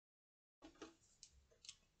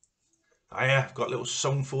I've got a little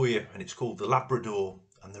song for you, and it's called The Labrador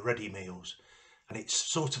and the Ready Meals, and it's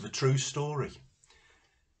sort of a true story.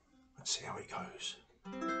 Let's see how it goes.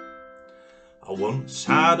 I once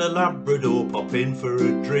had a Labrador pop in for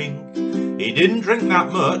a drink. He didn't drink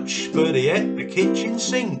that much, but he ate the kitchen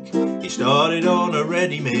sink. He started on a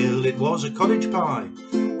ready meal, it was a cottage pie.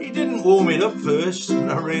 He didn't warm it up first, and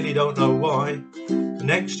I really don't know why.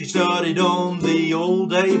 Next he started on the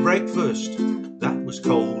all-day breakfast. That was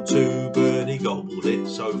cold too, but he gobbled it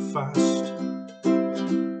so fast.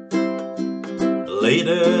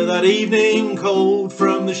 Later that evening, cold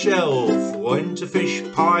from the shelf, went a fish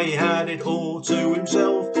pie, he had it all to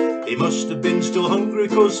himself. He must have been still hungry,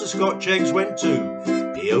 'cause the Scotch eggs went too.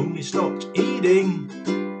 He only stopped eating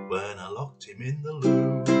when I locked him in the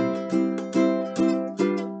loo.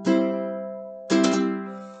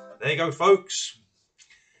 There you go, folks.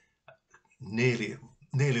 Nearly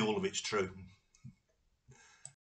all of it's true.